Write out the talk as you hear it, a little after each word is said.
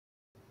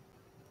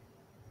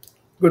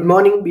Good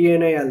morning,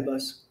 BNI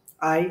Albus.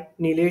 I,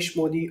 Nilesh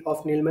Modi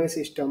of NILMAY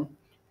System,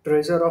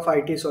 Treasurer of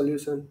IT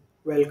Solution,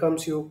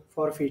 welcomes you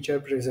for feature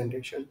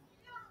presentation.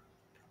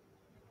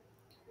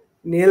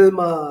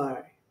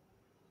 NILMAY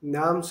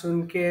नाम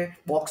सुन के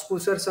box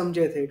पुसर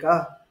समझे थे का?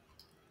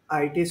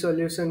 IT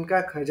solution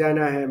का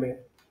खजाना है मैं.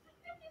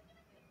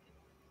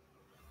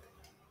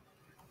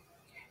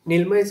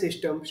 NILMAY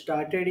System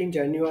started in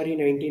January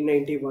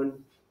 1991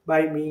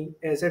 by me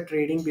as a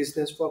trading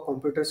business for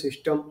computer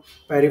system,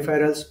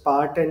 peripherals,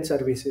 part and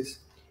services.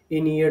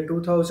 In year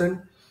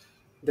 2000,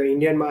 the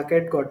Indian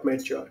market got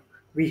mature.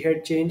 We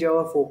had changed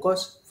our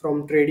focus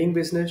from trading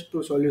business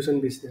to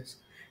solution business.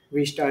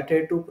 We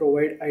started to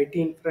provide IT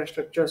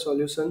infrastructure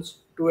solutions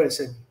to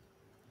SME.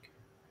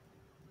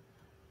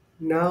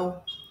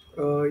 Now,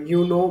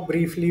 you know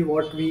briefly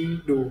what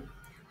we do.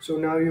 So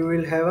now you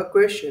will have a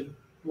question.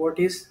 What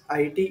is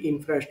IT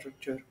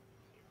infrastructure?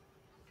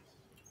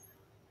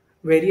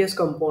 Various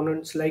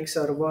components like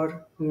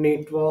server,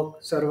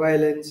 network,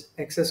 surveillance,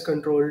 access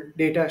control,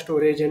 data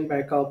storage and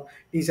backup,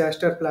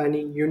 disaster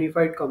planning,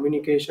 unified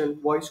communication,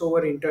 voice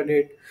over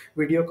internet,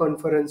 video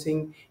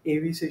conferencing,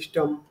 AV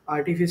system,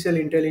 artificial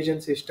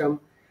intelligence system,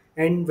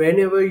 and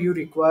whenever you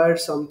require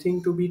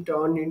something to be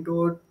turned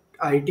into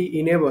a IT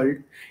enabled,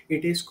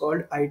 it is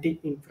called IT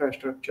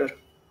infrastructure.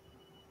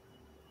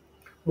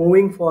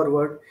 Moving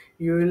forward,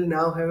 you will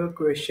now have a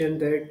question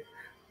that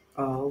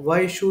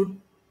why should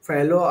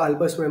fellow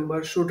Albus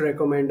members should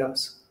recommend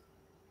us?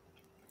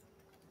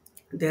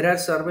 There are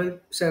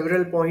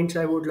several points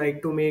I would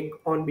like to make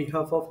on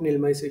behalf of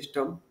Nilmay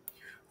System.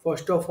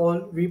 First of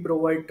all, we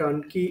provide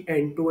turnkey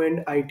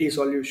end-to-end IT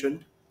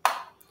solution.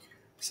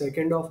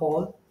 Second of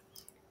all,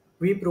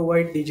 we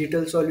provide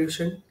digital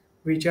solution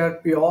which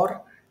are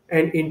pure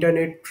and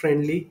internet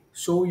friendly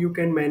so you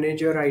can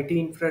manage your IT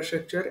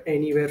infrastructure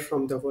anywhere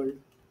from the world.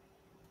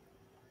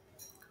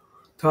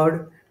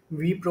 Third,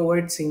 we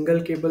provide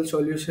single cable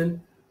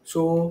solution,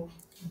 so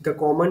the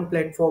common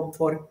platform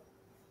for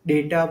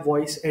data,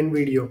 voice, and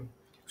video.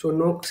 So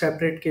no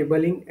separate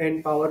cabling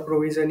and power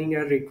provisioning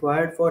are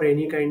required for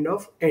any kind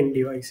of end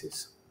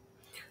devices.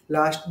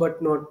 Last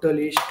but not the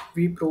least,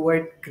 we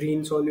provide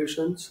green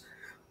solutions.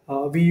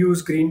 We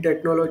use green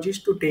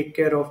technologies to take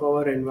care of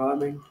our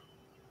environment.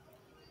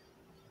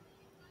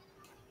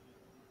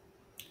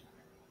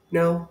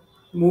 Now,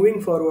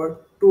 moving forward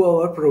to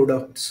our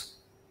products.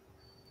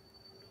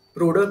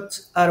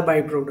 Products are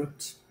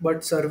byproducts,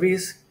 but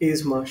service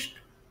is must.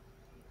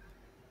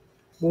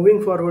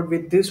 Moving forward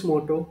with this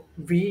motto,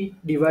 we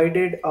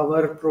divided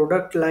our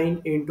product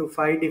line into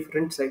five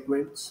different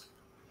segments.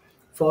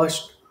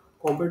 First,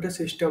 computer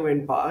system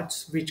and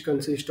parts, which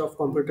consist of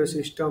computer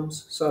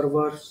systems,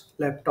 servers,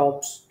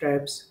 laptops,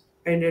 tabs,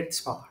 and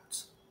its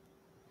parts.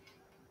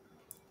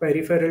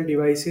 Peripheral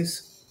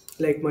devices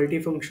like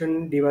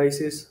multifunction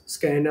devices,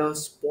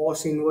 scanners,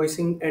 POS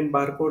invoicing and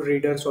barcode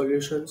reader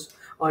solutions,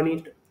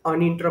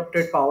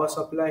 uninterrupted power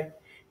supply,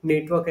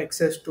 network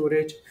access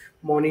storage,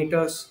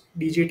 monitors,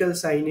 digital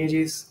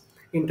signages,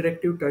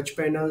 interactive touch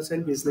panels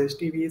and business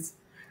TVs,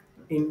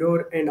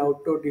 indoor and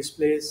outdoor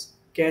displays,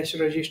 cash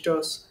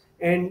registers,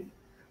 and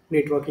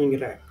networking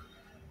rack.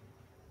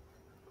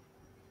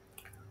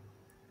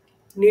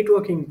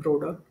 Networking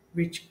product,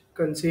 which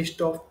consist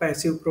of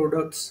passive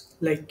products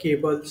like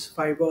cables,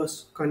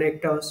 fibers,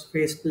 connectors,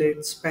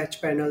 faceplates,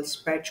 patch panels,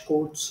 patch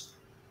codes,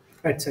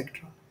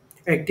 etc.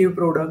 Active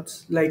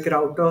products like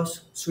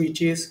routers,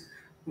 switches,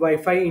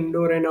 Wi-Fi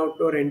indoor and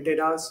outdoor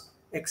antennas,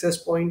 access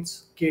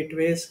points,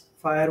 gateways,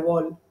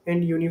 firewall,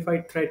 and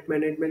unified threat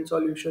management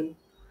solution.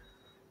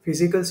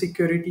 Physical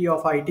security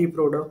of IT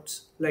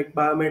products like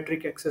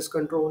biometric access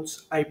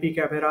controls, IP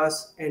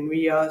cameras,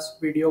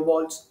 NVRs, video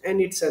walls, and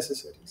its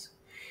accessories.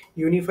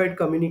 Unified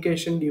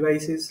communication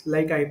devices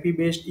like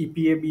IP-based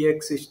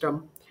EPA-BX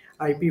system,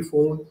 IP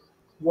phone,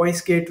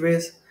 voice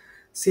gateways,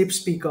 SIP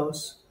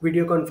speakers,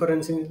 video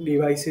conferencing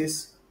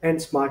devices, and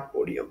smart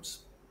podiums.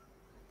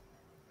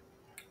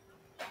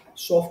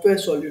 Software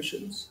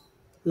solutions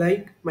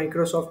like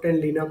Microsoft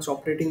and Linux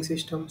operating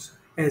systems,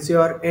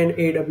 Azure and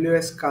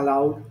AWS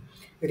cloud,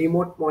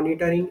 remote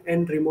monitoring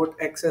and remote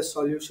access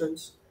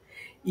solutions,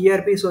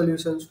 ERP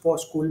solutions for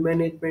school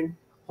management,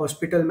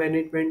 hospital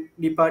management,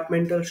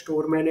 departmental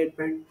store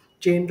management,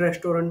 chain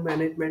restaurant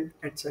management,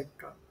 etc.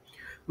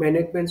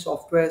 Management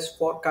softwares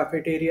for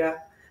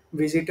cafeteria,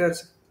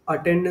 visitors,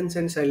 attendance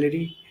and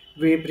salary,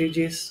 web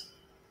bridges,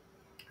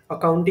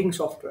 accounting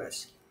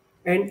softwares,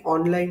 and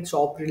online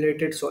shop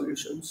related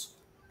solutions.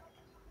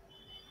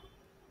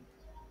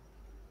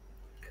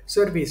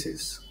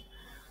 Services.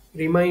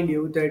 Remind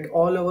you that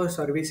all our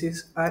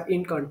services are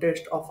in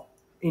context of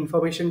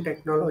information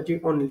technology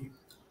only,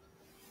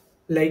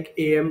 like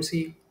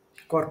AMC,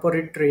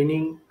 corporate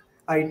training,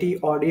 IT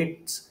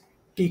audits,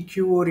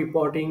 TQO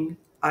reporting,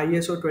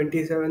 ISO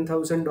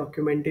 27000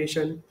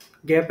 documentation,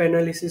 gap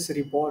analysis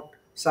report,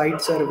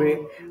 site survey,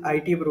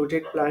 IT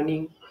project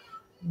planning,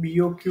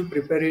 BOQ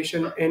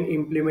preparation and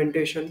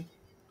implementation,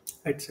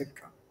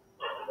 etc.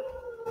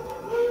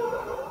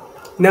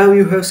 Now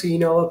you have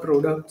seen our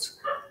products.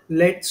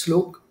 Let's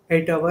look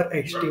at our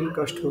esteemed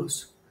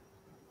customers,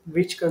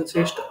 which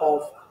consist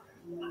of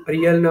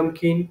Real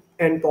Namkeen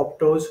and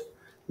Poptos,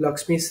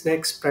 Lakshmi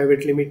Snacks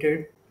Private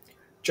Limited,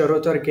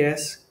 Charotar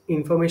Gas,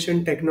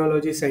 Information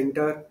Technology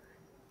Center,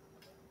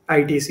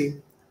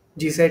 ITC,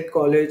 GSET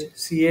College,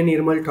 CA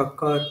Nirmal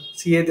Thakkar,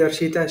 CA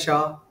Darshita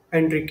Shah,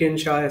 and Riken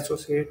Shah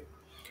Associate,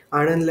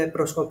 Anand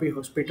Laparoscopy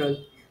Hospital,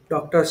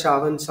 Dr.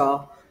 Shavan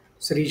Shah,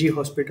 Sriji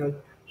Hospital,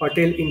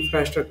 Patel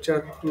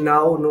Infrastructure,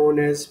 now known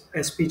as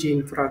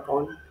SPG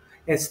Infracon,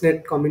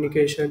 SNET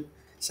Communication,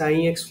 Sai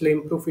X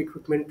Flameproof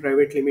Equipment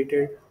Private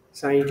Limited,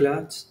 Sai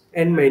Glass,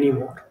 and many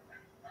more.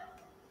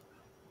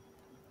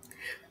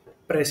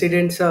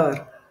 President sir,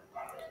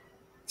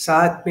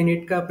 7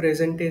 minute का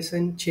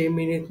presentation 6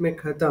 minute में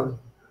खत्म,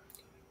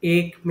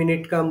 1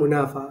 minute का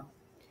मुनाफा,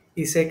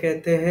 इसे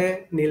कहते हैं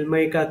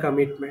नीलमय का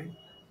commitment.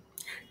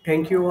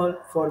 Thank you all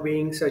for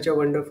being such a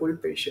wonderful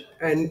patient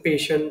and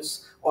patience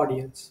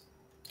audience.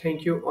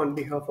 Thank you on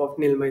behalf of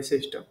Nilmay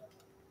system.